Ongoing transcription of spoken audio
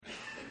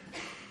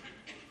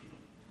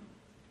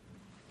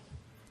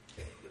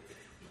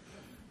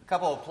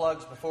couple of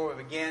plugs before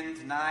we begin.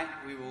 Tonight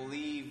we will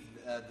leave,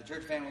 the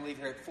church van will leave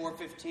here at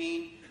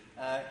 4:15.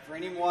 For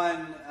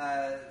anyone,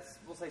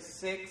 we'll say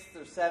 6th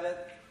or 7th,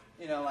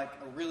 like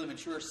a really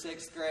mature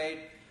 6th grade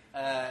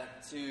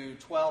to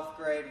 12th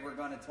grade, we're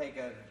going to take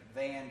a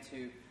van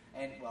to,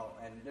 and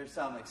there's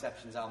some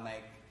exceptions I'll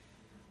make.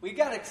 We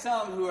got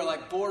some who are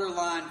like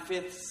borderline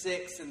 5th,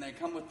 6th, and they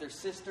come with their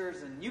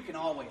sisters, and you can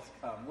always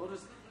come.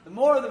 The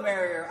more the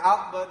merrier.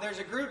 But there's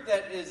a group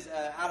that is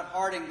out of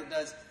Harding that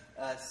does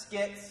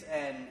skits,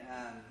 and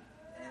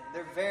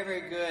they're very,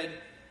 very good,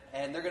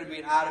 and they're going to be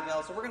in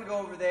Idabel. So we're going to go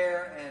over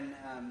there and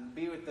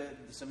be with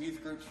some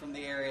youth groups from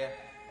the area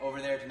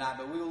over there tonight.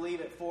 But we will leave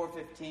at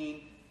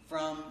 4:15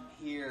 from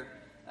here.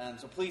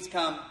 So please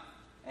come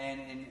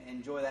and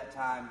enjoy that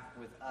time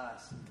with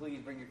us.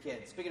 Please bring your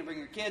kids. Speaking of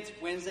bringing your kids,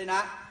 Wednesday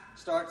night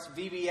starts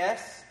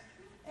VBS,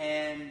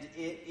 and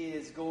it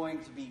is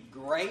going to be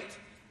great.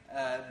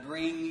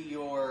 Bring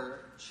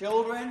your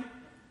children,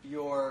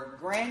 your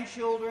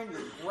grandchildren,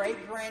 your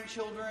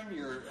great-grandchildren,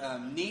 your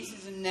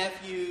nieces and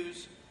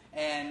nephews,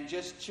 and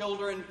just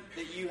children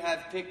that you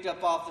have picked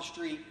up off the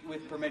street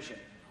with permission.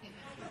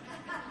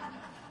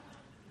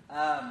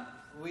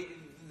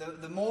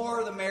 The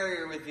more the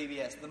merrier with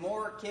VBS. The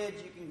more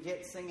kids you can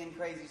get singing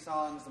crazy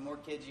songs, the more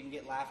kids you can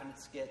get laughing at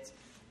skits,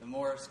 the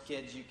more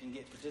kids you can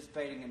get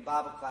participating in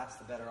Bible class,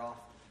 the better off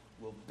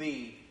we'll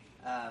be.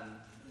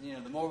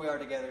 The more we are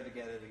together, the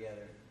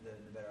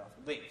better off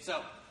we'll be.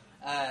 So,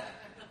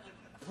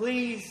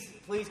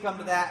 please come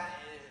to that.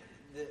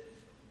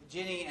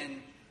 Jenny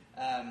and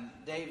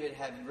David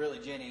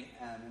Jenny,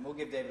 and we'll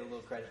give David a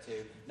little credit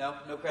too. No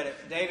credit.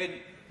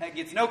 David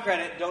gets no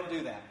credit. Don't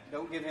do that.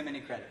 Don't give him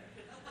any credit.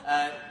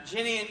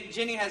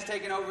 Jenny has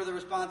taken over the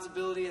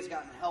responsibility, has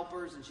gotten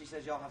helpers, and she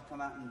says y'all have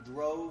come out in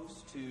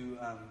droves to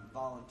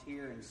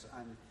volunteer, and so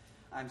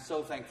I'm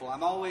so thankful. I'm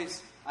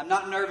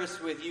not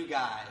nervous with you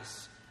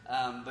guys.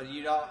 But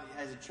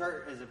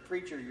as a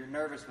preacher, you're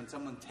nervous when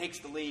someone takes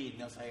the lead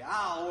and they'll say,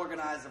 I'll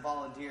organize the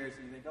volunteers.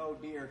 And you think, oh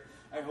dear,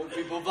 I hope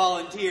people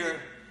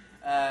volunteer.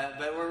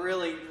 But we're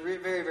really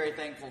very, very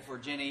thankful for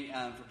Jenny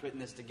for putting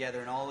this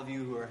together, and all of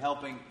you who are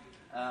helping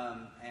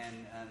and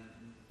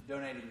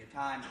donating your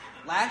time.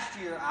 Last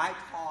year, I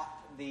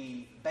taught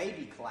the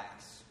baby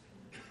class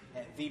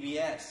at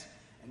VBS,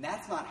 and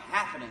that's not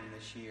happening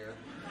this year.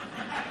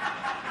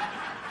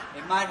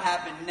 It might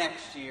happen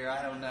next year.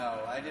 I don't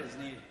know. I just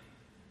need...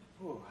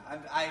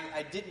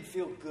 I didn't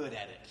feel good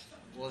at it.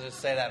 We'll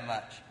just say that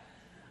much.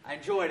 I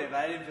enjoyed it, but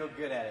I didn't feel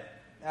good at it.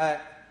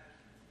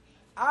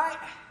 I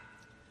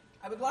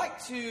would like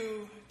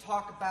to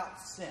talk about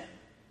sin.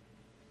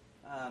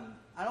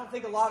 I don't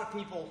think a lot of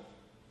people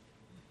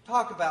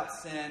talk about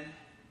sin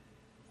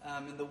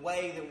in the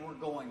way that we're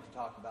going to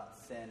talk about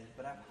sin,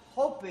 but I'm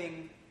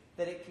hoping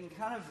that it can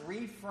kind of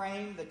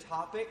reframe the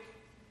topic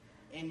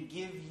and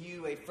give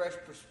you a fresh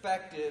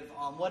perspective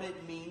on what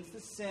it means to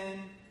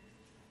sin,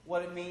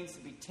 what it means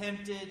to be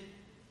tempted,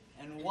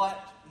 and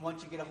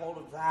once you get a hold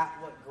of that,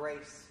 what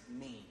grace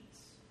means.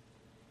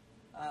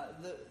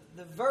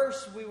 The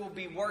verse we will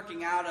be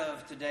working out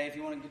of today, if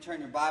you want to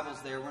turn your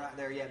Bibles there, we're not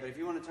there yet, but if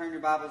you want to turn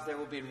your Bibles there,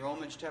 we'll be in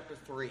Romans chapter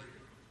 3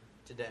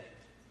 today.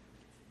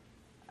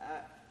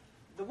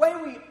 The way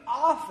we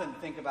often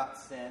think about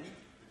sin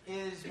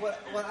is what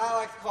I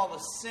like to call the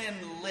sin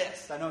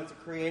list. I know it's a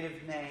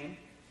creative name,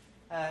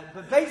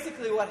 but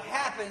basically what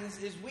happens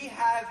is we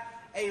have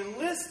a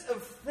list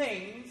of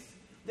things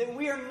that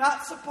we are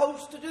not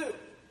supposed to do.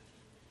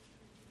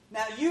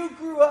 Now,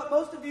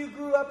 most of you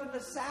grew up in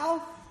the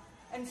South,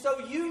 and so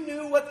you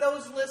knew what that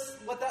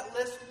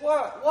list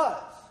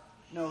was.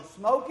 No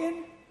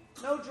smoking,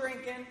 no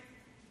drinking,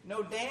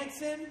 no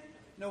dancing,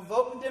 no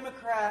voting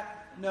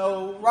Democrat,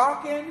 no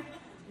rocking,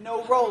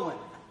 no rolling.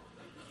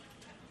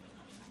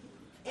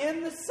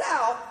 In the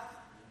South,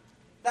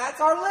 that's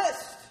our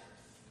list.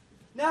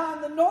 Now,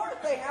 in the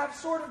North, they have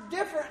sort of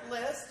different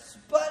lists,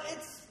 but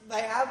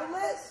they have a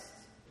list.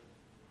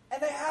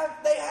 And they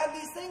have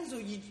these things, so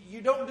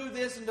you don't do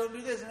this and don't do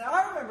this. And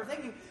I remember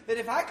thinking that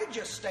if I could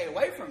just stay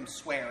away from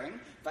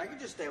swearing, if I could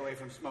just stay away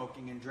from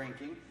smoking and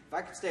drinking, if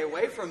I could stay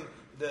away from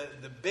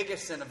the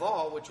biggest sin of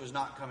all, which was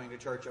not coming to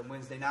church on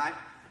Wednesday night,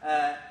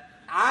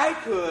 I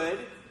could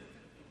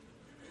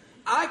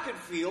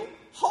feel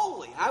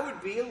holy. I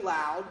would be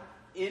allowed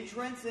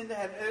entrance into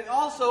heaven. And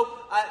also,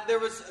 there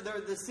was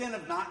the sin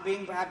of not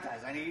being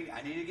baptized. I need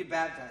to get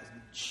baptized.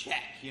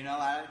 Check, and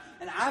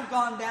I've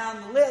gone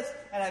down the list,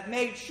 and I've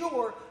made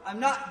sure I'm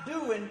not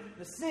doing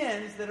the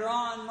sins that are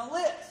on the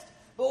list.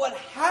 But what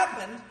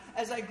happened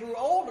as I grew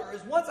older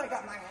is once I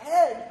got my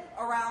head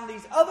around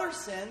these other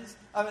sins,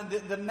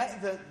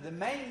 the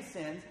main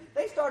sins,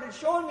 they started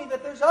showing me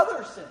that there's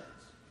other sins.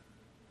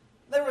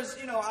 There was,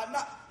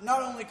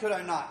 not only could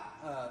I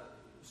not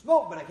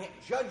smoke, but I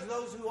can't judge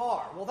those who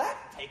are. Well,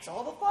 that takes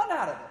all the fun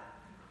out of it.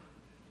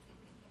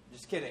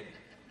 Just kidding.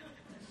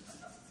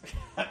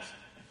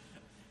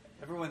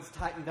 Everyone's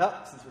tightened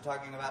up since we're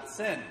talking about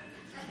sin.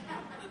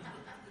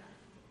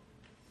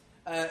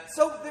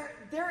 So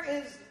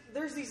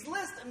there's these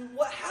lists, and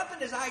what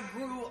happened as I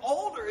grew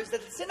older is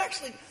that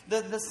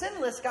the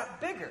sin list got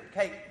bigger.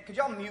 Okay, could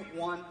y'all mute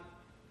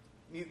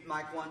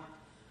mic one?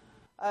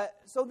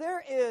 So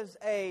there's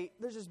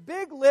this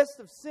big list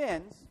of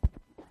sins,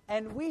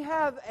 and we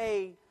have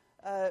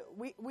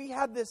we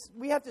have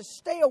to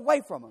stay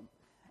away from them.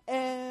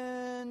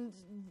 And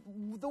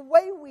the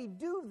way we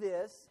do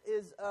this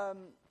is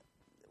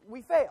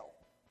we fail.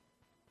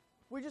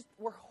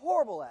 We're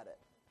horrible at it.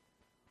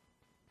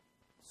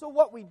 So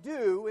what we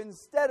do,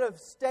 instead of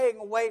staying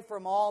away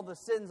from all the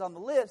sins on the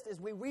list, is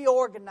we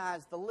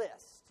reorganize the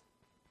list.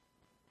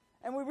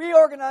 And we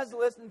reorganize the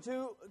list in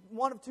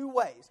one of two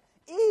ways.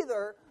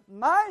 Either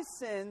my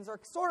sins are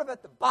sort of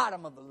at the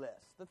bottom of the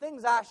list. The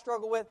things I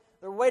struggle with,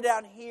 they're way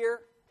down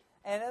here.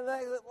 And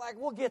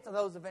we'll get to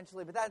those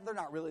eventually, but they're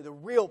not really the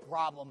real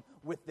problem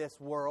with this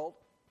world.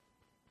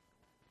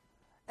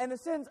 And the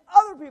sins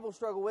other people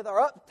struggle with are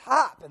up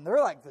top, and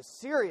they're like the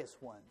serious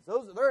ones.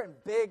 They're in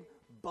big,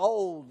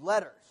 bold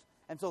letters.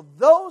 And so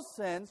those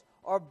sins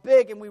are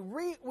big, and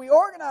we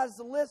organize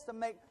the list to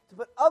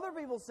put other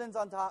people's sins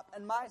on top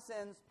and my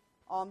sins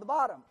on the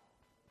bottom.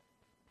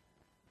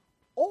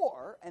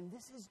 Or, and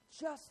this is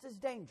just as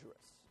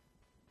dangerous,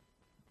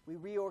 we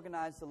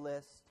reorganize the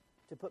list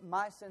to put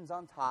my sins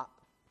on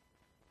top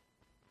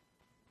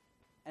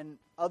and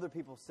other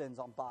people's sins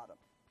on bottom.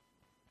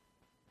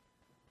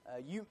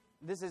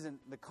 This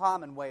isn't the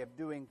common way of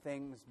doing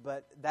things,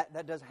 but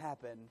that does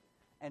happen,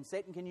 and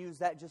Satan can use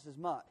that just as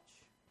much.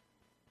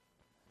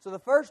 So the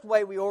first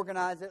way we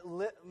organize it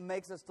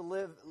allows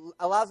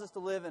us to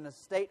live in a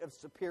state of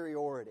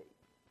superiority,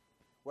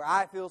 where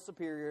I feel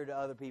superior to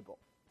other people.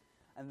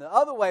 And the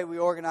other way we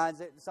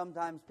organize it,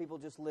 sometimes people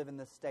just live in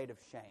this state of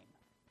shame.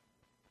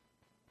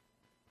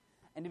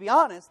 And to be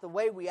honest, the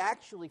way we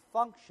actually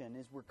function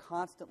is we're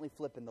constantly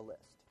flipping the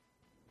list.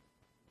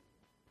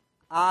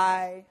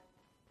 I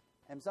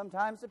am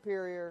sometimes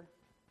superior,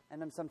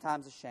 and I'm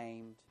sometimes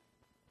ashamed.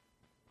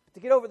 But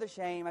to get over the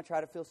shame, I try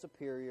to feel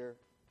superior,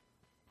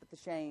 but the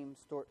shame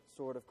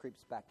sort of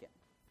creeps back in.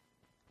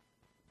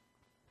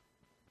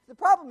 The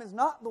problem is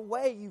not the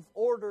way you've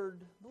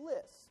ordered the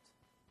list.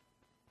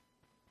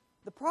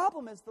 The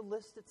problem is the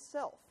list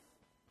itself.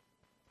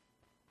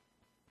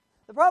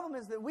 The problem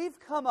is that we've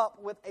come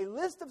up with a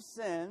list of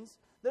sins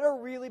that are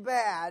really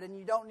bad, and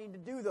you don't need to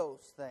do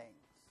those things.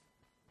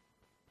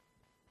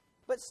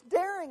 But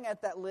staring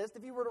at that list,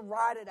 if you were to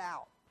write it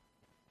out,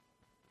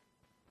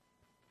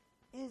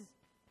 is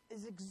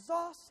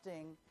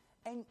exhausting.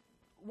 And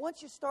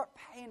once you start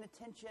paying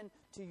attention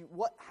to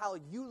how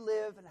you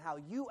live and how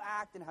you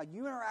act and how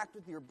you interact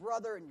with your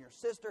brother and your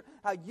sister,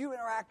 how you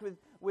interact with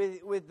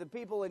the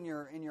people in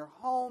your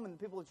home and the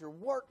people at your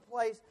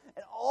workplace,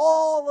 and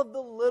all of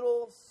the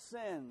little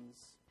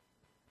sins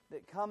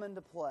that come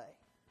into play.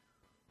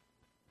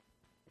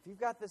 If you've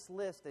got this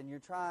list and you're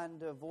trying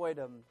to avoid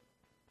them,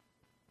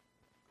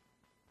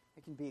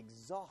 it can be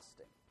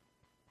exhausting.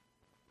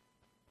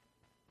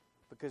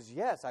 Because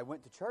yes, I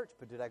went to church,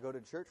 but did I go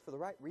to church for the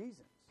right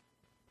reasons?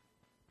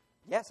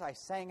 Yes, I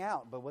sang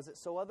out, but was it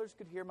so others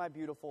could hear my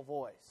beautiful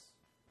voice?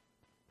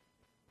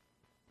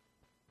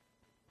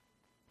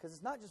 Because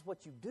it's not just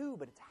what you do,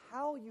 but it's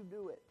how you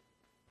do it.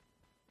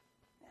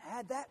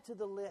 Add that to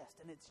the list,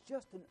 and it's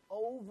just an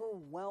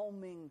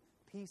overwhelming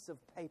piece of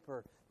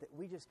paper that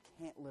we just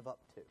can't live up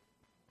to.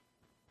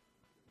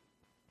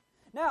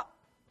 Now,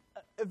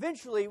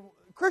 eventually,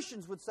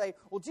 Christians would say,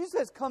 well, Jesus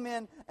has come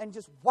in and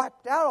just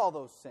wiped out all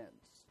those sins.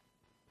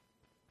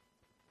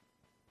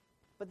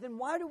 But then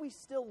why do we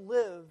still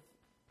live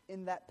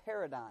in that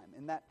paradigm,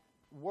 in that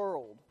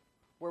world,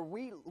 where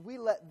we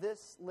let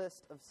this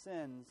list of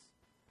sins,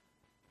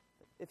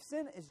 if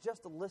sin is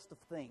just a list of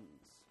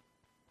things,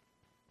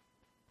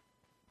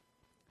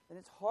 then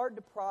it's hard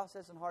to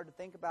process and hard to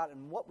think about,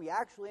 and what we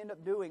actually end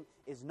up doing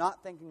is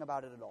not thinking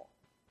about it at all.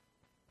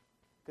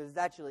 Because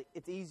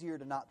it's easier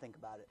to not think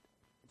about it.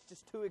 It's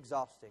just too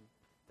exhausting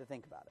to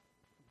think about it.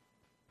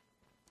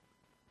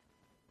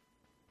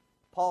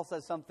 Paul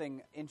says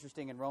something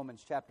interesting in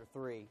Romans chapter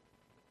 3.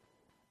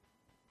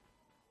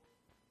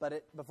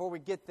 But before we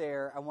get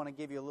there, I want to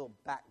give you a little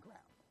background.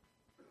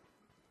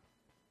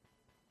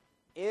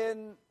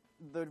 In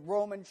the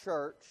Roman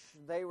church,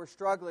 they were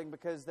struggling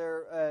because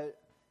a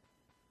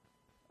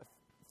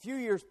few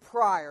years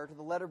prior to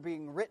the letter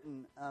being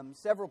written,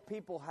 several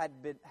people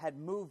had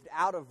moved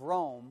out of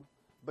Rome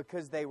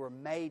because they were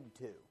made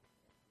to.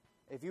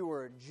 If you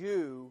were a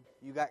Jew,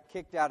 you got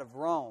kicked out of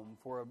Rome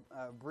for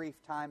a brief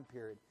time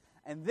period.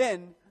 And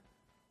then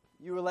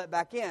you were let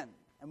back in.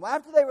 And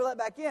after they were let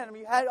back in,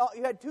 you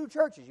had two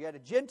churches. You had a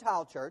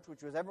Gentile church,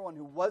 which was everyone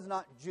who was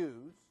not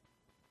Jews.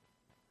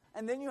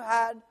 And then you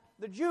had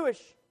the Jewish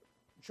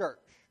church.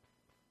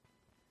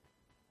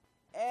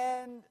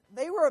 And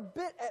they were a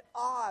bit at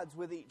odds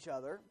with each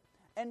other.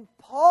 And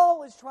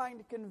Paul is trying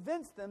to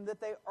convince them that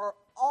they are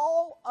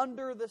all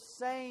under the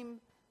same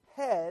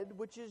head,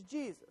 which is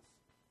Jesus.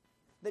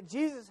 That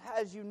Jesus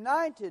has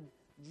united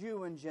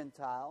Jew and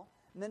Gentile,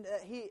 and then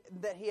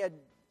that he had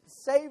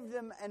saved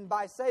them, and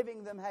by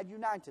saving them had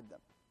united them.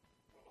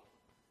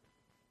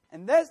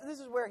 And this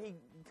is where he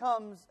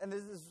comes, and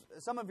this is,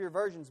 some of your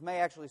versions may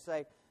actually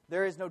say,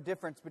 there is no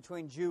difference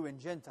between Jew and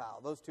Gentile.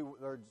 Those two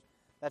words,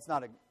 that's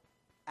not an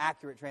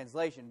accurate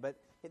translation, but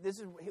this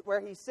is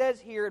where he says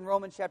here in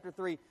Romans chapter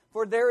 3,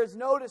 for there is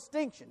no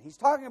distinction. He's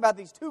talking about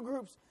these two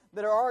groups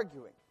that are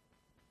arguing.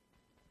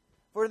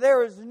 For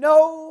there is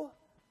no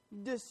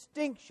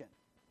distinction,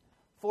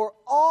 for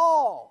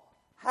all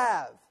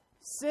have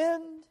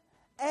sinned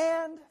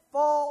and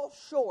fall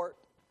short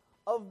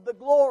of the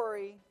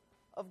glory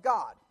of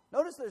God.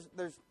 Notice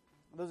there's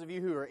those of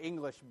you who are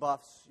English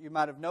buffs, you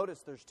might have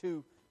noticed there's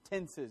two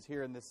tenses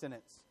here in this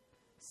sentence.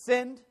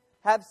 Sinned,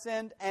 have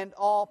sinned, and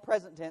all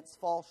present tense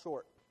fall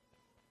short.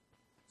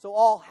 So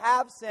all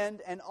have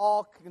sinned and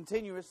all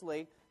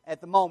continuously, at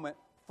the moment,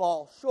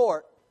 fall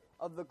short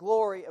of the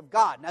glory of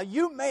God. Now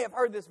you may have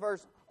heard this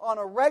verse on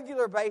a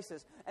regular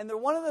basis, and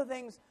one of the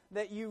things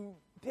that you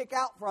pick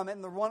out from it,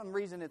 and the one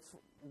reason it's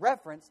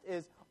referenced,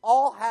 is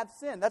all have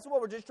sinned. That's what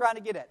we're just trying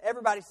to get at.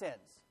 Everybody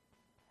sins.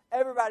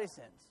 Everybody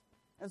sins.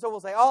 And so we'll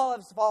say, all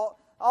have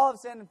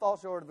sinned and fall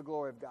short of the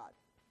glory of God.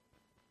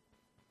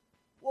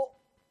 Well,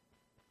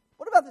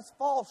 what about this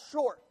fall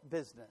short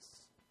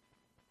business?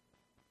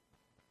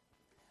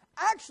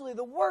 Actually,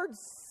 the word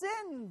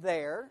sin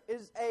there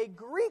is a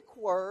Greek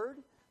word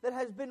that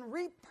has been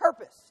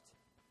repurposed.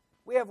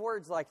 We have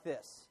words like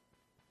this,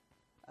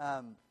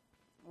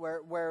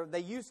 where they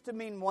used to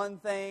mean one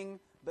thing,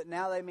 but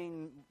now they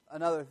mean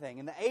another thing.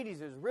 In the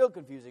 80s, it was real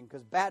confusing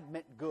because bad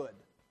meant good.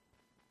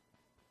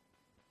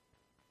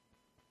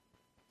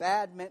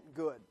 Bad meant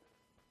good.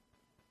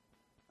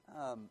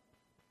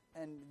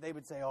 And they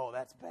would say, oh,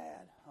 that's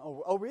bad.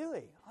 Oh,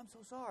 really? I'm so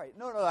sorry.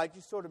 No, I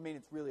just sort of mean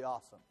it's really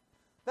awesome.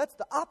 That's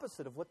the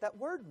opposite of what that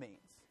word means.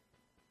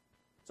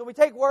 So we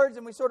take words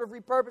and we sort of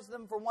repurpose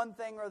them for one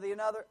thing or the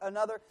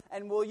another,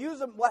 and we'll use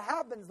them. What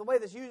happens, the way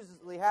this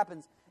usually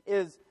happens,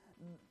 is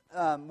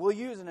we'll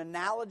use an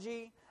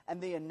analogy, and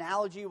the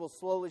analogy will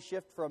slowly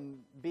shift from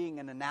being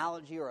an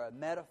analogy or a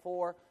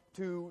metaphor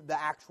to the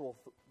actual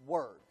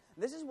word.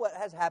 This is what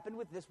has happened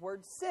with this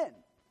word sin.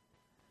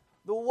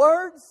 The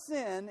word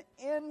sin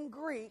in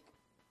Greek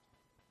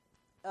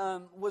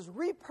was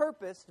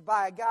repurposed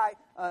by a guy,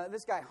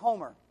 this guy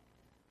Homer.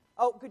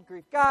 Oh, good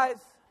grief, guys.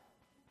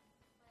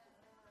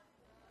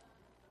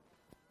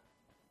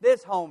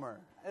 This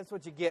Homer. That's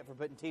what you get for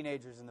putting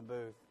teenagers in the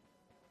booth.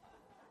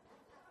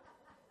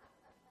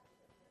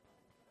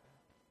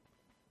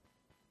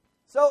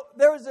 So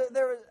there was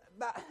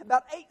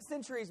about 8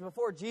 centuries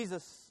before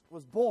Jesus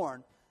was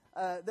born,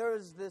 there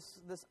was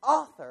this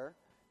author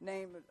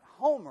named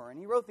Homer, and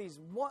he wrote these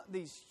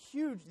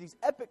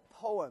epic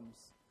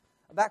poems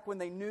back when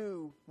they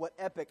knew what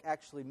epic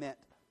actually meant.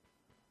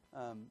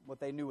 What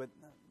they knew what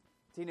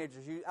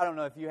teenagers use. I don't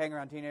know if you hang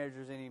around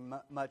teenagers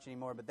much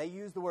anymore, but they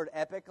use the word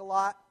epic a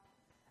lot,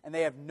 and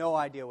they have no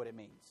idea what it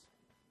means.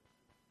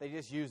 They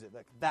just use it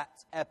like,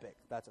 that's epic.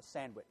 That's a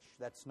sandwich.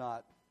 That's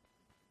not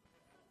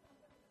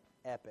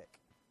epic.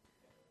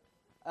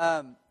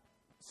 But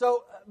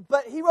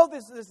he wrote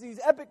these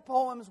epic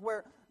poems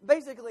where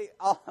basically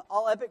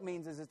all epic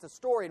means is it's a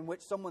story in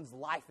which someone's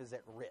life is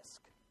at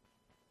risk.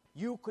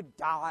 You could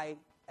die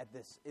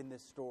in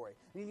this story.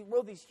 And he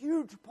wrote these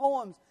huge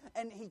poems,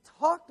 and he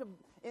talked,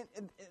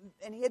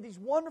 and he had these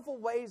wonderful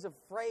ways of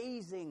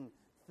phrasing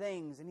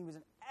things, and he was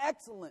an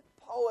excellent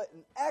poet,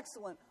 an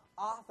excellent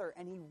author,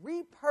 and he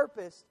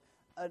repurposed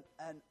an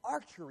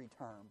archery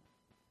term.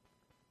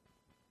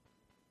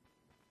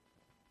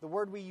 The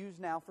word we use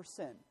now for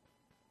sin.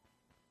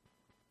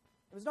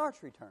 It was an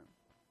archery term.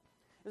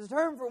 It was a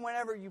term for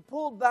whenever you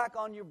pulled back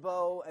on your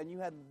bow and you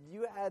had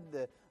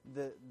the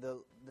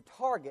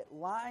target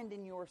lined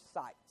in your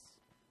sights.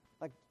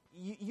 Like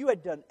you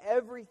had done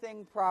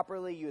everything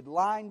properly. You had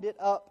lined it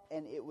up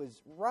and it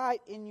was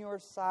right in your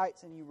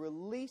sights, and you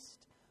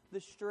released the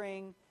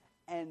string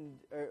and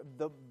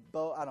the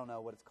bow. I don't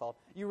know what it's called.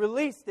 You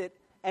released it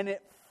and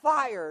it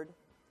fired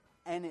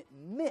and it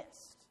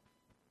missed.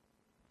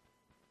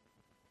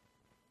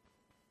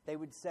 They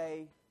would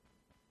say,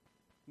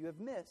 you have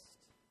missed.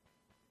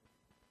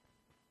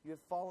 You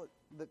have fallen.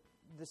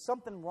 There's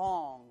something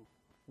wrong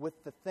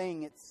with the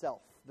thing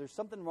itself. There's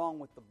something wrong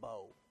with the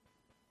bow.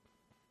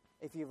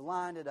 If you've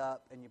lined it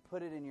up and you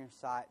put it in your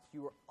sights,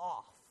 you were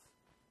off.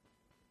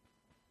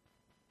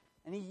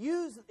 And he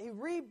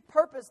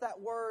repurposed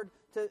that word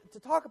to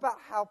talk about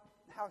how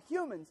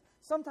humans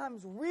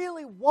sometimes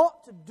really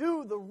want to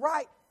do the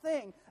right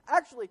thing.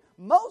 Actually,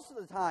 most of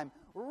the time,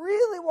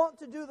 really want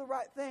to do the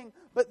right thing,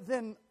 but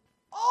then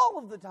all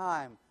of the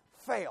time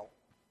fail.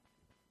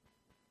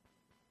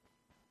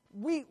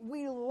 We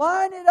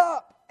line it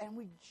up and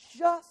we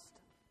just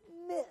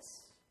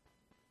miss.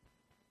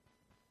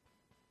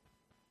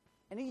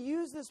 And he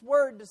used this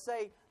word to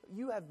say,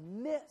 you have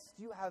missed,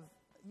 you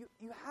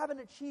haven't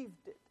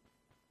achieved it.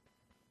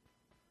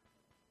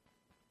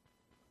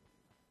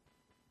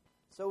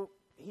 So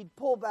he'd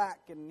pull back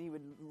and he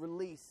would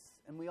release,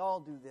 and we all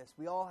do this.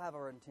 We all have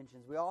our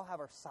intentions. We all have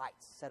our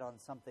sights set on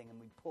something, and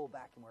we pull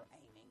back and we're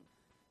aiming,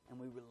 and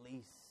we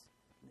release,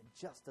 and it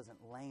just doesn't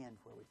land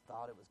where we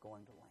thought it was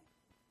going to land.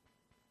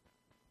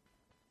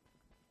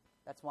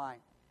 That's why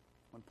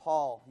when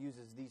Paul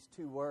uses these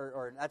two words,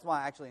 or that's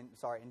why actually,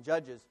 in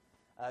Judges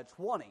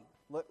 20,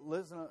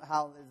 listen to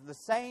how the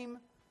same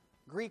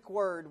Greek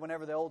word,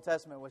 whenever the Old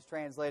Testament was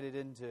translated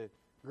into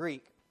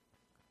Greek,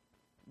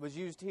 was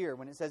used here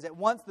when it says, "At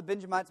once the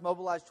Benjamites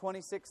mobilized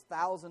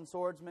 26,000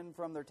 swordsmen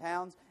from their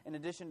towns, in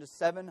addition to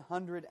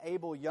 700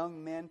 able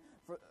young men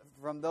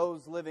from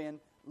those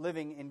living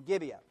in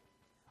Gibeah.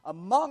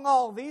 Among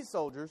all these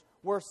soldiers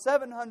were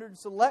 700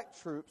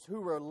 select troops who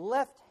were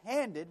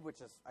left-handed,"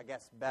 which is, I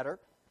guess, better,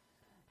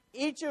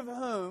 "each of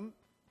whom,"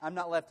 I'm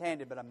not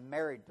left-handed, but I'm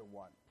married to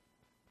one,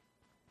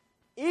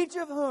 "each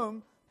of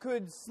whom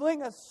could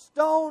sling a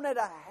stone at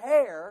a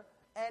hair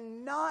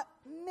and not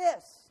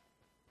miss."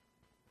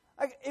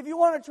 If you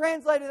want to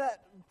translate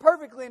that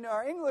perfectly into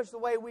our English, the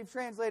way we've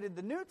translated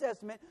the New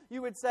Testament,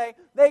 you would say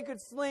they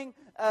could sling,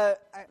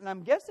 and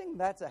I'm guessing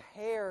that's a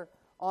hair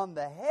on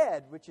the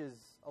head, which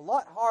is a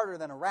lot harder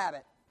than a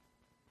rabbit.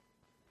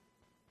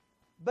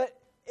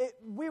 But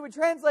we would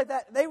translate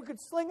that, they could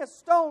sling a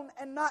stone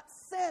and not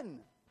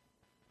sin.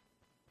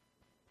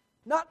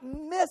 Not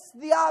miss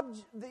the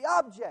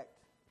object.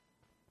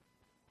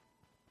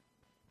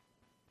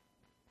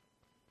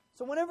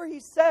 So whenever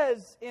he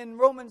says in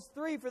Romans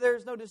 3, "For there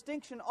is no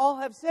distinction, all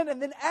have sinned," and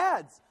then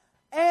adds,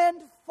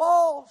 "and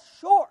fall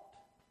short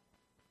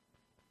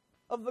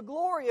of the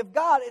glory of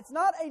God," it's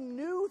not a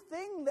new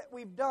thing that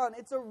we've done.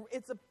 It's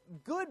a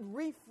good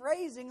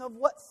rephrasing of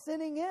what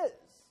sinning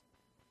is.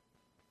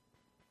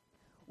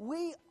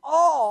 We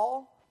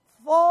all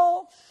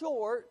fall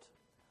short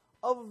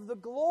of the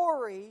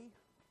glory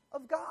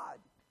of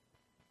God.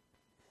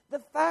 The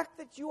fact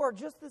that you are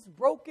just this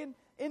broken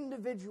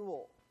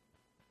individual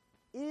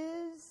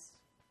is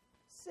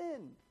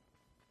sin.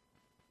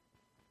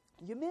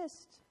 You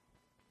missed.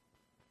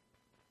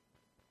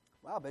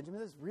 Wow, Benjamin,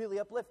 this is really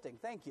uplifting.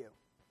 Thank you.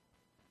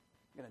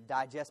 I'm going to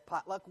digest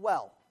potluck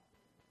well.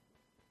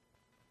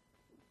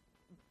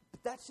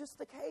 But that's just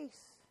the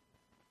case.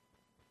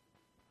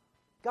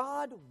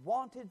 God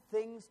wanted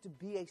things to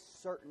be a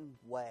certain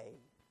way,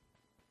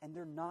 and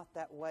they're not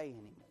that way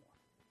anymore.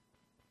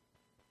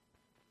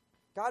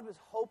 God was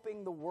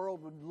hoping the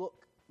world would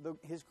look,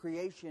 His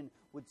creation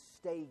would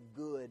stay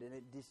good, and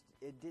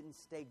it didn't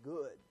stay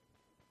good.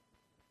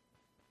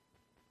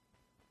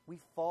 We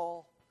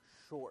fall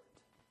short.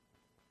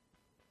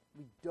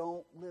 We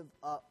don't live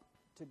up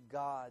to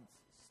God's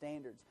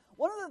standards.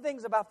 One of the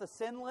things about the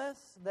sin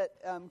list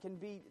that can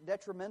be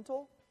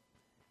detrimental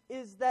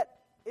is that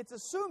it's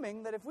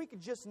assuming that if we could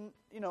just,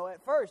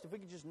 at first, if we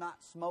could just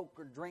not smoke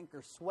or drink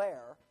or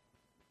swear,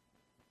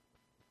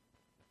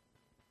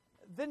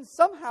 then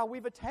somehow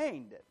we've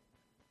attained it.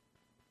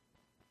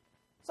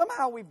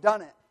 Somehow we've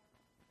done it.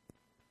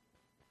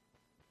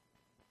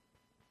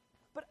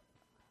 But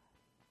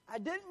I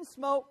didn't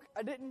smoke,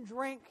 I didn't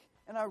drink,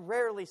 and I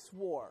rarely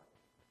swore.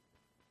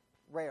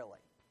 Rarely.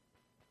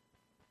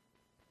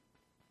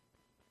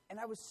 And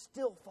I was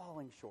still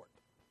falling short.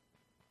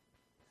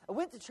 I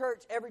went to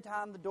church every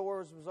time the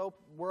doors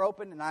were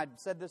open, and I'd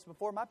said this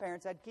before, my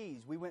parents had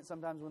keys. We went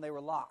sometimes when they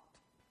were locked.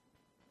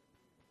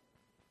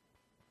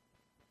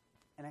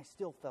 And I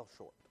still fell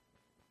short.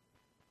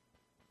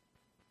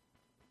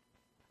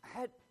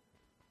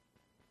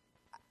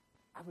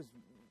 I was,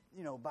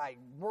 by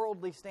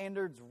worldly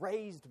standards,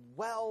 raised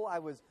well.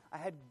 I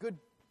had good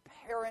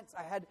parents.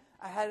 I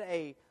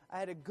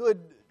had a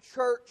good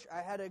church.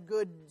 I had a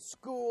good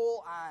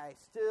school. I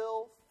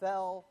still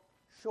fell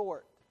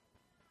short.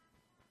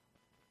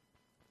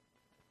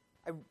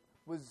 I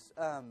was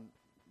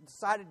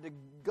decided to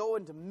go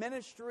into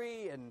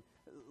ministry and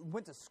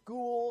went to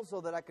school so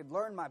that I could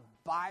learn my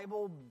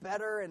Bible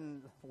better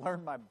and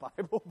learn my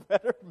Bible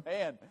better.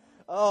 Man,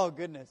 oh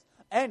goodness.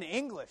 And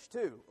English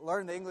too.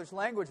 Learn the English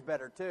language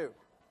better too.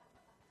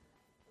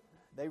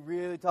 They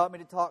really taught me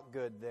to talk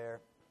good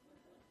there.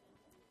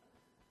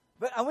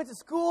 But I went to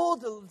school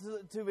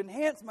to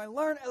enhance my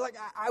learning. Like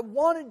I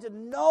wanted to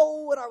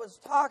know what I was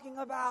talking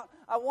about.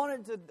 I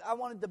wanted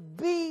to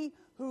be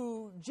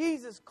who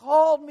Jesus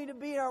called me to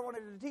be. I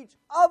wanted to teach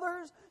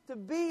others to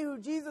be who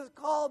Jesus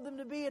called them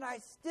to be, and I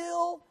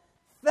still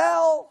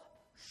fell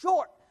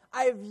short.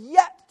 I have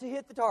yet to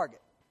hit the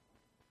target.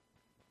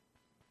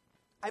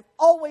 I've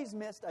always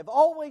missed. I've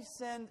always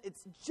sinned.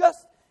 It's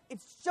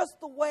just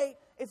the way.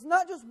 It's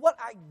not just what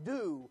I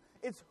do.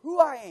 It's who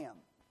I am.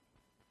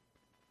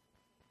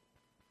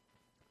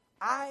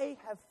 I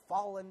have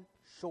fallen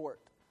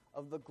short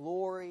of the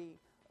glory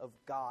of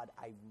God.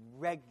 I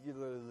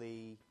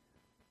regularly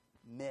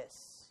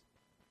miss.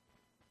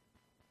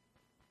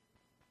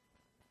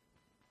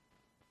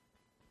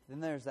 Then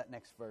there's that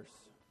next verse.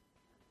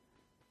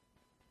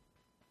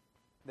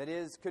 That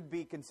could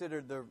be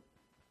considered the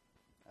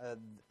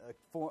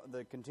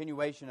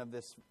continuation of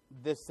this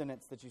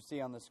sentence that you see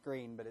on the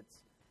screen, but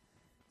it's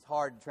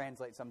hard to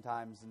translate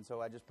sometimes, and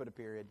so I just put a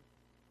period.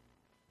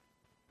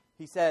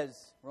 He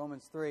says,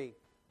 Romans 3,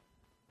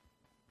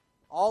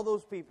 all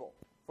those people,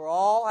 for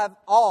all have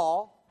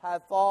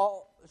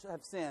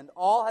sinned,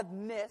 all have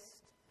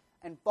missed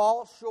and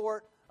fall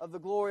short of the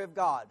glory of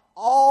God.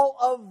 All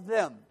of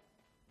them.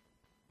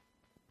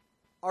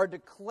 are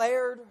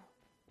declared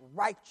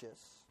righteous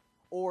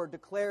or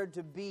declared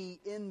to be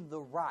in the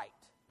right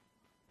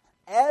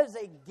as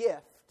a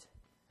gift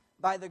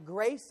by the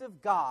grace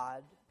of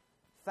God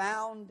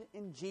found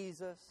in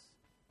Jesus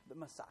the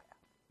Messiah.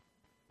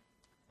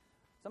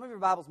 Some of your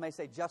Bibles may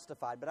say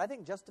justified, but I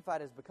think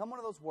justified has become one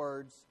of those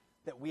words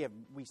that we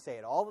say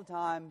it all the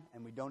time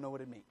and we don't know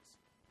what it means.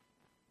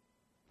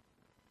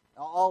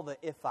 All the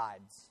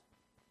ifides.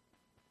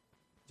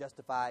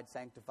 Justified,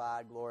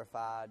 sanctified,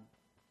 glorified,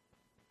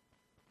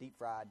 deep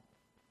fried.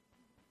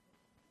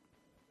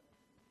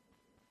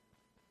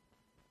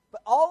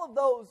 But all of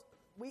those,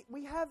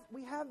 we have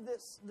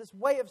this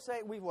way of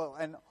saying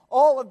and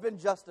all have been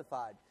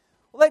justified.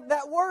 Like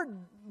that word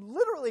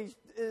literally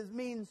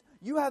means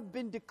you have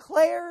been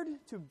declared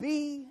to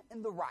be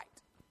in the right.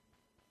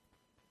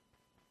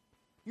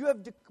 You have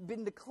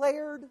been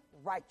declared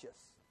righteous.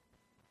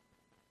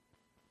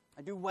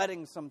 I do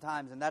weddings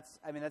sometimes, and that's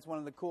one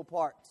of the cool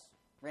parts.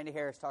 Randy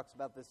Harris talks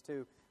about this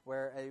too,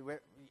 where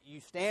you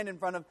stand in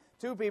front of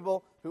two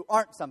people who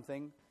aren't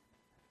something,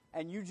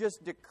 and you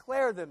just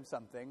declare them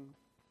something,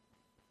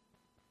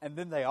 and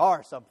then they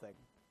are something.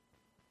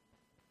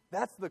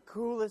 That's the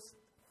coolest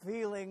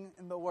feeling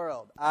in the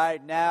world. I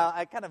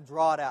kind of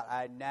draw it out.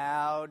 I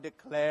now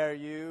declare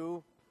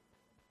you.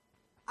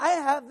 I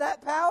have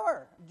that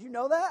power. Do you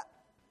know that?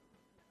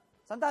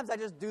 Sometimes I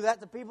just do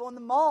that to people in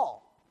the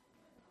mall.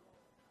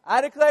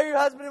 I declare you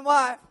husband and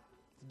wife.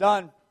 It's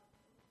done.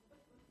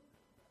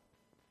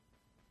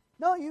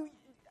 No,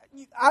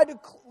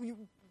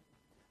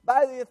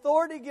 by the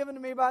authority given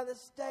to me by the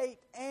state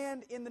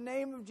and in the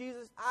name of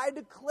Jesus, I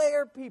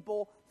declare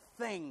people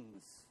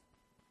things.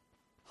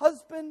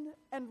 Husband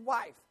and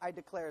wife, I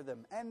declare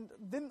them. And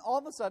then all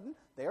of a sudden,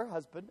 they are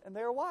husband and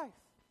they are wife.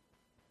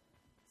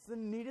 It's the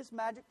neatest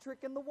magic trick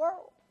in the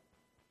world.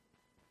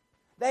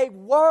 They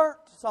weren't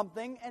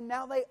something and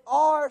now they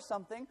are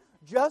something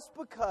just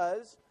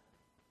because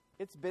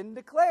it's been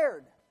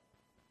declared.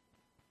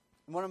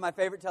 In one of my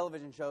favorite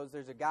television shows,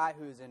 there's a guy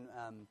who's in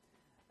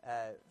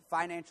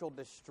financial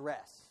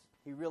distress.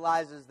 He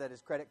realizes that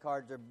his credit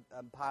cards are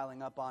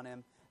piling up on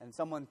him, and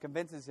someone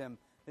convinces him,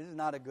 this is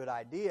not a good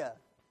idea.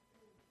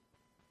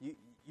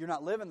 You're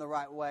not living the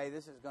right way.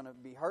 This is going to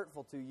be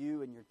hurtful to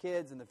you and your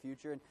kids in the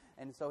future.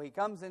 And so he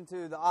comes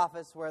into the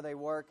office where they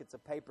work. It's a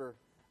paper,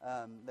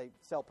 they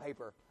sell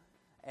paper.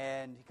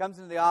 And he comes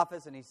into the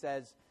office and he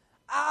says,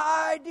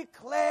 I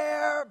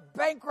declare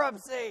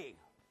bankruptcy.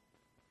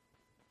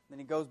 Then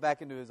he goes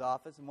back into his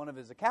office, and one of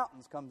his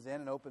accountants comes in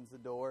and opens the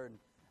door and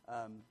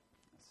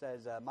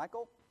says,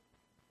 Michael,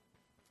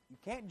 you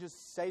can't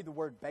just say the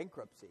word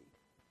bankruptcy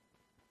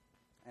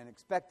and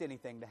expect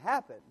anything to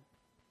happen.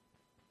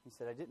 He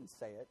said, I didn't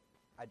say it.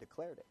 I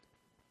declared it.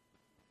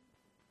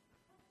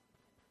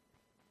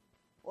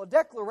 Well, a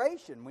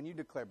declaration, when you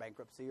declare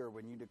bankruptcy or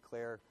when you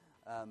declare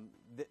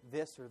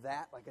this or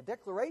that, like a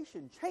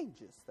declaration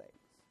changes things.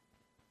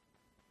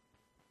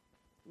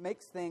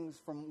 Makes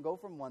things go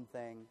from one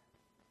thing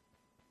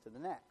to the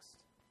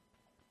next.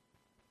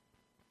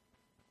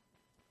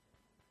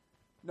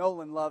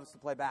 Nolan loves to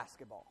play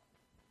basketball.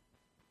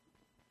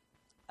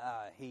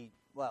 He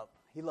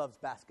loves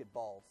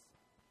basketballs.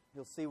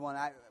 He'll see one.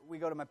 We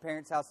go to my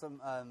parents' house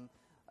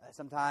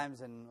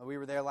sometimes, and we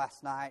were there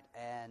last night.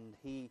 And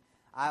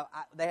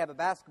they have a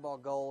basketball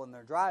goal in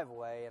their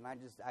driveway, and I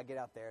get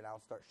out there and I'll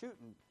start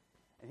shooting,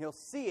 and he'll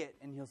see it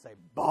and he'll say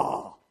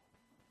ball.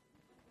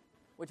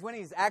 Which, when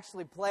he's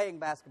actually playing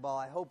basketball,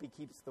 I hope he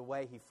keeps the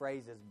way he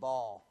phrases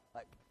ball,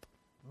 like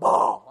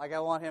ball. Like I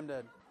want him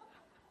to,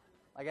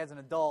 like as an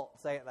adult,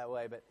 say it that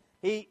way. But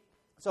he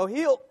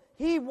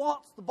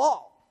wants the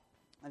ball,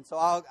 and so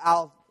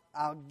I'll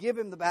give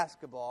him the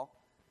basketball,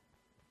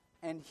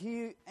 and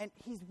he's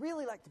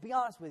really, like, to be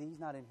honest with you, he's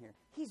not in here.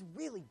 He's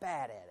really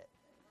bad at it.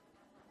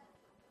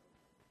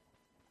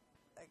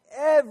 Like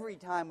every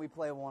time we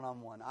play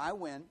one-on-one, I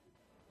win,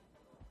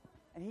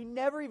 and he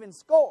never even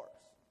scores.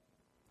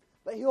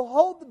 But he'll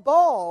hold the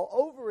ball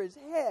over his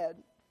head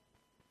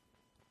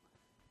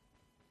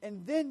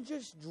and then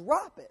just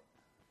drop it,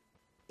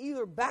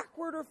 either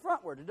backward or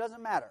frontward. It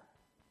doesn't matter.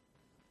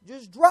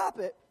 Just drop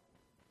it.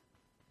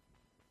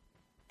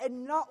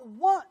 And not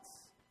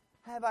once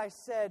have I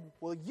said,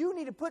 well, you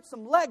need to put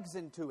some legs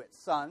into it,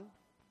 son.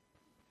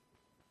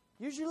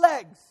 Use your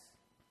legs.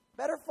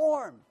 Better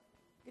form.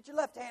 Get your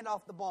left hand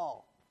off the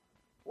ball.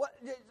 What?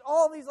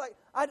 All these, like,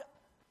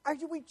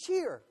 we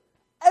cheer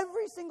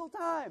every single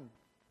time.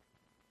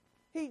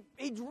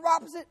 He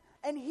drops it,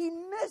 and he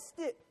missed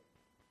it.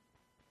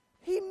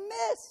 He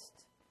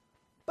missed.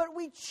 But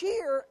we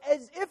cheer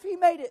as if he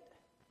made it.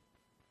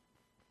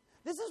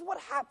 This is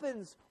what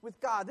happens with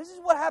God. This is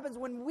what happens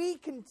when we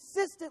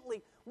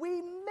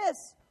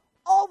miss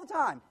all the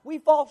time. We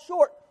fall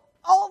short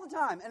all the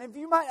time. And if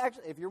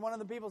you're one of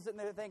the people sitting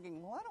there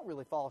thinking, well, I don't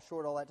really fall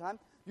short all that time,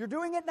 you're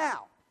doing it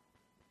now.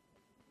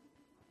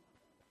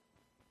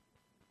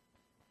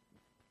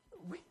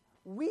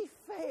 We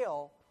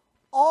fail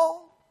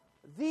all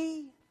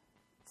the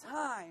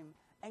time,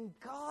 and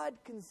God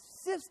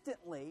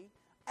consistently,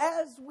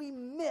 as we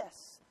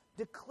miss,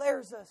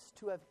 declares us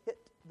to have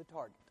hit the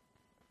target.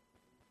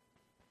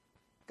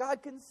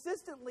 God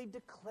consistently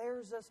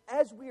declares us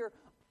as we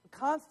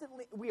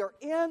are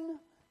in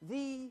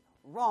the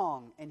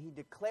wrong, and He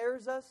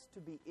declares us to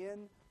be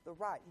in the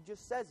right. He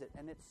just says it,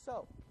 and it's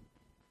so.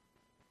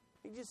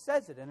 He just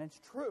says it, and it's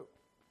true.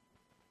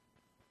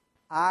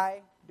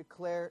 I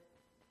declare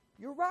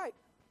you're right.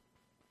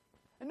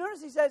 And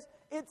notice He says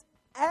it's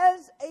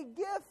as a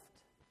gift.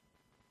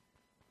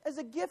 As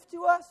a gift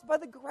to us by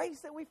the grace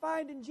that we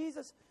find in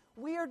Jesus,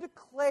 we are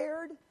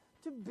declared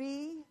to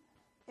be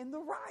in the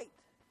right.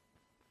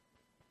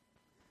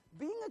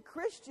 Being a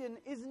Christian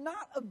is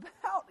not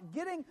about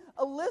getting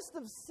a list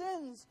of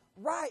sins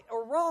right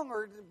or wrong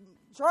or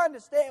trying to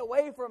stay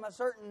away from a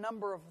certain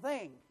number of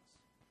things.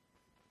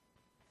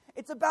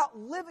 It's about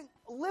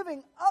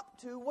living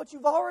up to what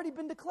you've already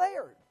been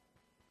declared.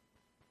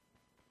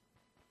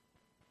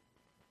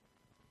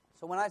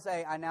 So when I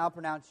say, I now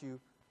pronounce you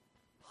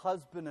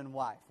husband and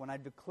wife, when I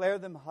declare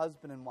them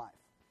husband and wife,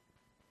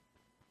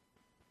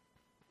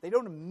 they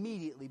don't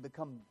immediately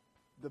become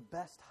the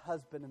best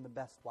husband and the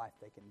best wife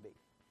they can be.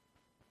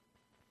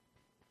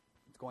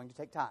 It's going to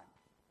take time.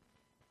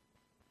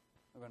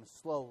 They're going to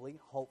slowly,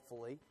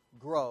 hopefully,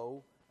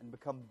 grow and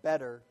become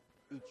better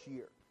each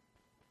year.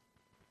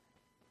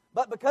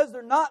 But because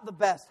they're not the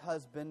best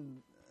husband,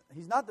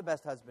 he's not the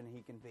best husband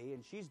he can be,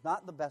 and she's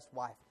not the best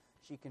wife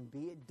she can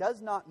be, it does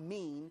not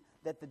mean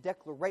that the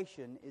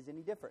declaration is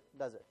any different,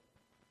 does it?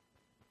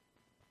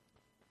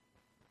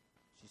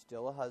 She's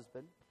still a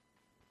husband.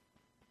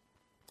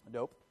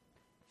 Nope.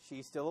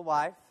 She's still a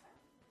wife.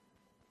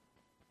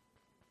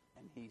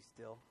 And he's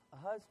still a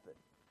husband.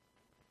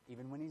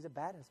 Even when he's a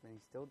bad husband,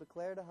 he's still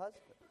declared a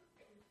husband.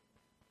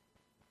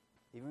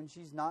 Even when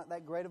she's not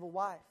that great of a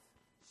wife,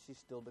 she's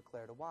still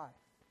declared a wife.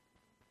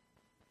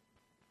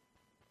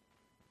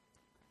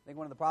 I think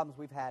one of the problems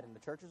we've had in the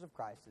churches of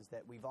Christ is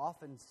that we've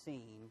often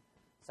seen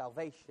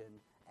salvation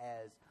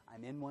as,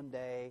 I'm in one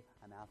day,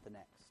 I'm out the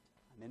next.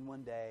 I'm in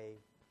one day,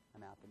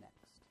 I'm out the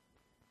next.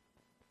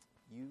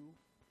 You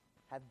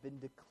have been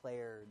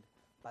declared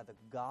by the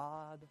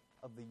God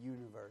of the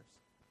universe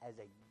as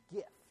a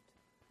gift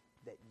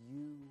that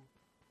you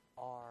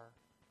are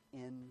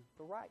in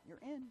the right. You're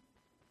in.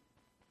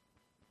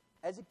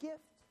 As a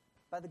gift.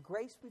 By the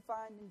grace we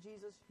find in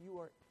Jesus, you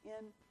are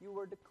in. You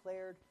are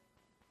declared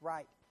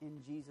right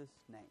in Jesus'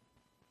 name.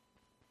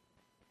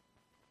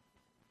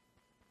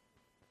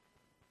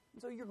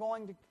 And so you're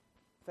going to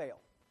fail.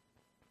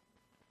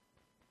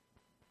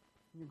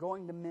 You're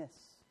going to miss.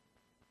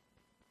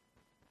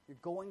 You're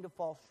going to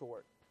fall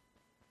short.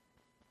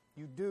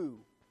 You do.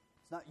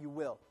 It's not you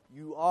will.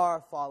 You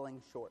are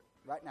falling short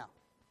right now.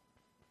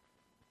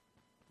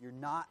 You're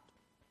not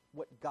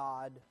what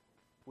God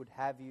would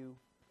have you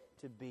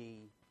to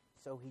be,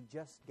 so He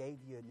just gave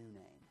you a new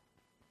name.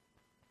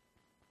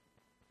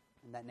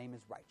 And that name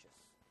is righteous.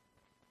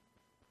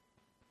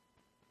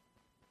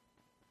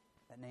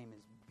 That name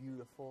is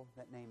beautiful.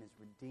 That name is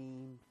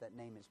redeemed. That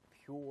name is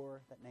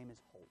pure. That name is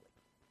holy.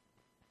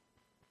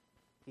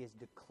 He has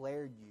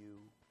declared you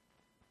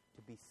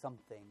to be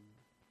something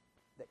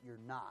that you're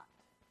not.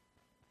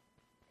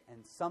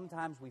 And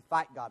sometimes we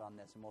fight God on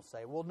this, and we'll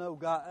say, well, no,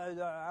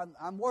 God,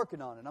 I'm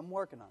working on it. I'm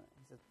working on it.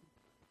 He says,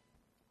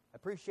 I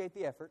appreciate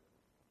the effort,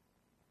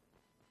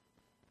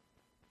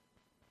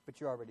 but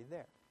you're already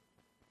there.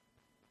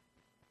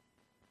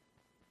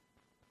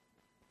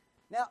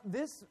 Now,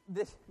 this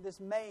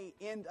may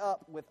end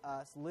up with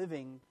us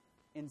living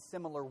in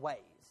similar ways.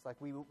 Like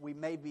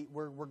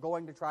we're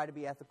going to try to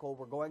be ethical.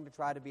 We're going to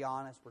try to be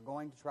honest. We're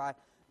going to try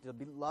to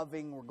be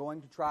loving. We're going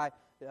to try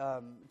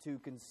to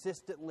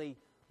consistently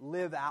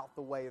live out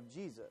the way of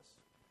Jesus.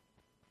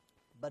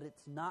 But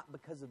it's not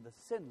because of the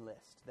sin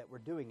list that we're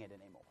doing it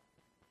anymore.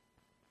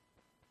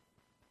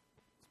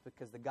 It's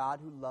because the God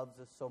who loves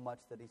us so much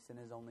that He sent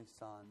His only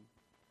Son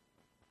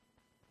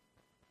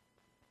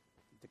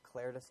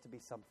declared us to be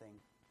something,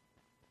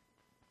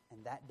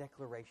 and that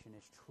declaration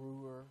is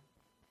truer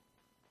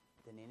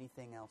than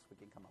anything else we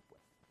can come up with.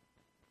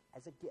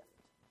 As a gift,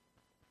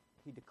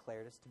 He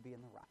declared us to be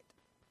in the right.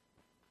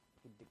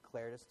 He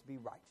declared us to be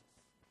righteous.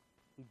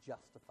 He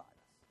justified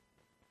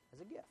us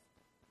as a gift.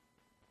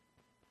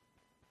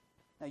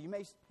 Now, your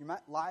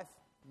life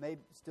may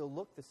still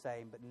look the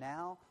same, but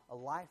now a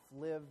life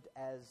lived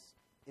as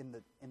in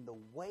the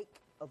wake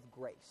of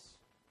grace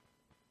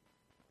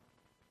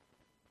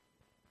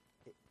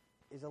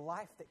is a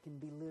life that can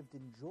be lived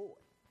in joy.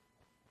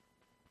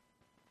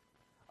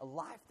 A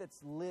life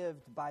that's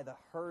lived by the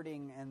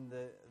hurting and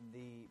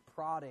the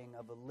prodding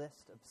of a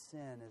list of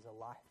sin is a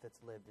life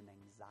that's lived in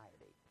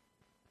anxiety.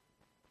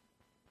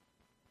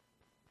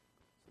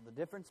 So the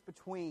difference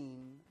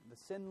between the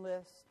sin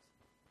list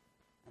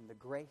and the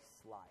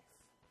grace life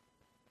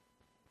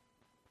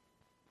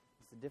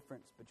is the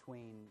difference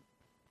between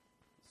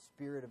a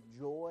spirit of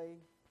joy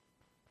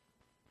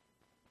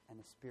and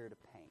a spirit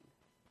of pain.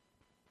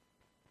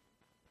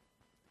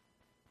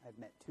 I've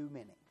met too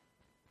many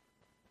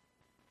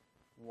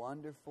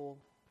wonderful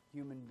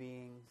human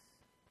beings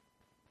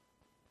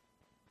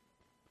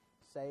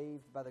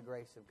saved by the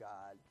grace of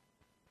God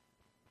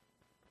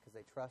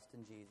because they trust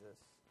in Jesus.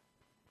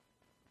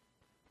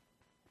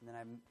 And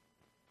then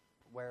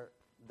where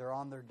they're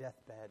on their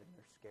deathbed and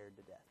they're scared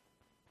to death.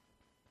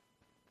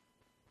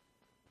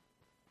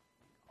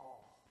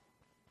 Oh,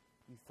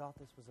 you thought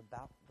this was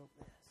about the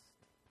list.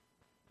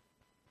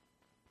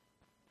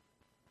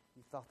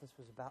 You thought this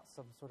was about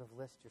some sort of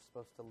list you're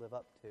supposed to live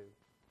up to.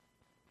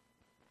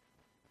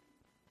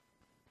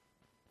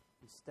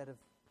 Instead of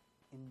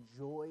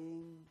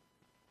enjoying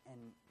and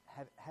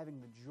having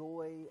the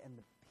joy and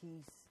the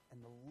peace and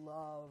the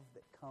love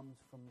that comes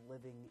from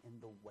living in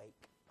the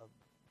wake of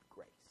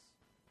grace.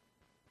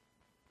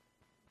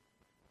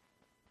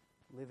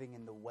 Living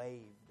in the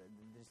wave,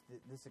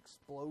 this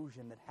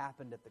explosion that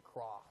happened at the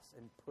cross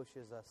and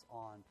pushes us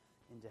on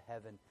into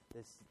heaven.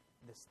 This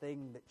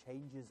thing that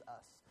changes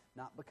us,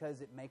 not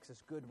because it makes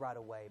us good right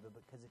away, but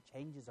because it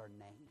changes our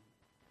name.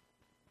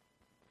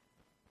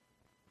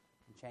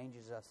 And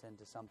changes us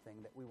into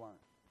something that we weren't.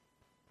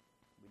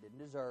 We didn't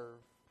deserve,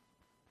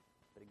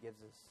 but it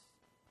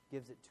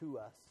gives it to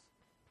us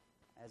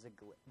as a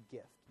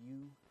gift.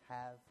 You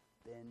have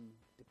been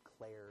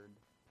declared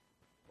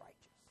righteous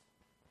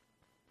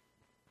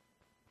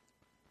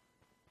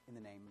in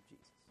the name of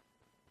Jesus.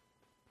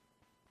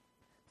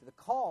 So the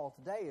call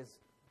today is,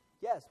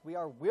 yes, we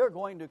are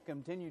going to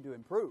continue to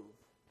improve.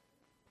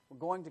 We're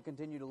going to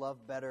continue to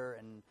love better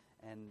and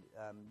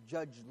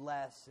judge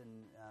less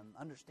and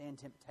understand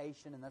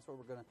temptation, and that's what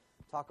we're going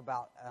to talk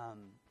about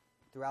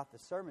throughout the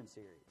sermon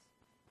series.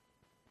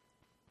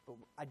 But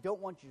I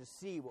don't want you to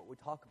see what we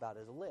talk about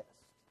as a list,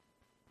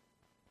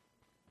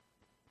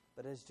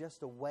 but as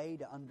just a way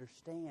to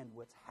understand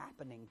what's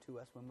happening to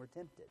us when we're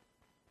tempted.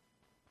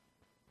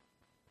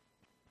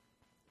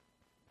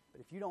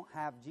 But if you don't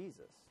have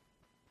Jesus,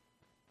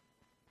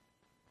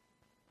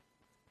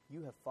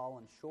 you have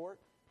fallen short,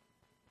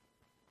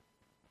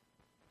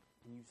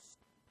 and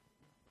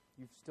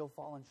you've still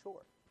fallen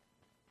short.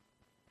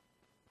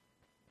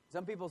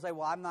 Some people say,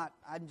 well,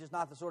 I'm just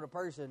not the sort of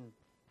person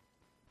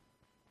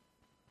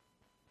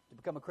to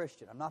become a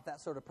Christian. I'm not that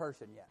sort of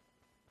person yet.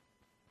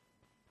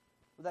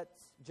 Well,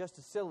 that's just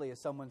as silly as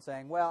someone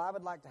saying, well, I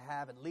would like to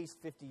have at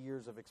least 50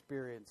 years of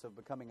experience of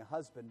becoming a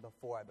husband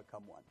before I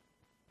become one.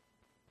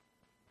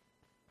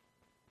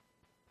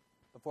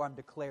 Before I'm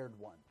declared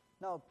one.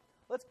 No,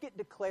 let's get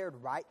declared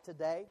right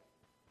today.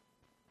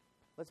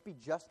 Let's be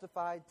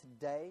justified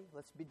today.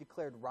 Let's be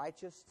declared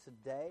righteous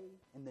today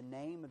in the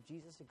name of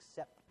Jesus.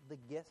 Accept the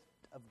gift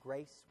of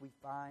grace we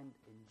find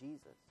in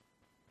Jesus.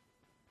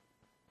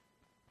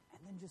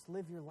 And then just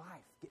live your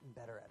life getting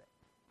better at it.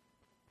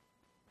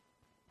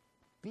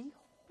 Be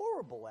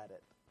horrible at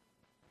it.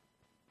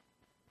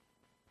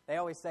 They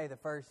always say the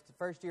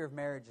first year of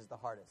marriage is the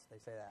hardest. They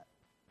say that.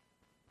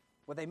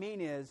 What they mean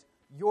is,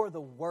 you're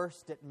the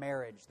worst at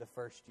marriage the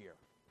first year.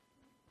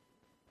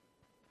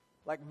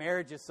 Like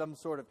marriage is some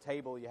sort of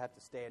table you have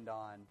to stand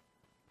on.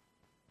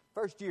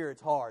 First year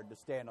it's hard to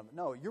stand on.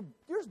 No, you're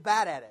just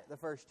bad at it the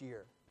first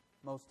year,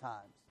 most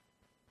times.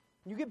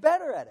 You get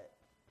better at it.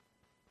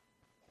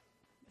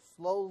 You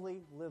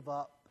slowly live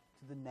up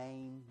to the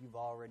name you've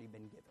already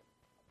been given.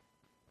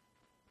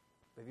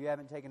 But if you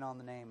haven't taken on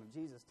the name of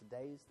Jesus,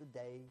 today is the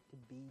day to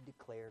be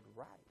declared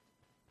right.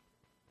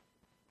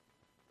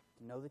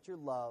 To know that you're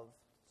loved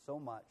so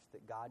much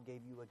that God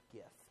gave you a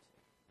gift.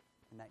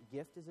 And that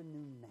gift is a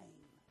new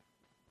name.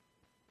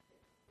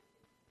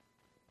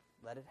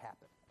 Let it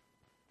happen.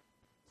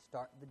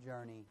 Start the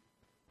journey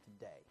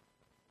today.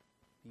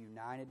 Be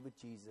united with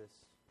Jesus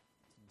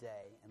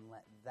today and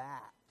let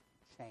that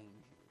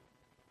change you.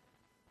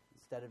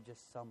 Instead of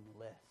just some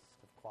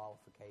list of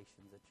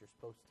qualifications that you're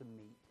supposed to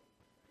meet.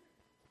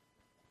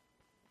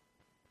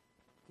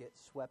 Get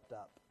swept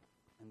up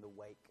in the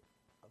wake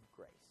of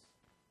grace.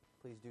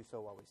 Please do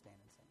so while we stand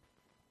and sing.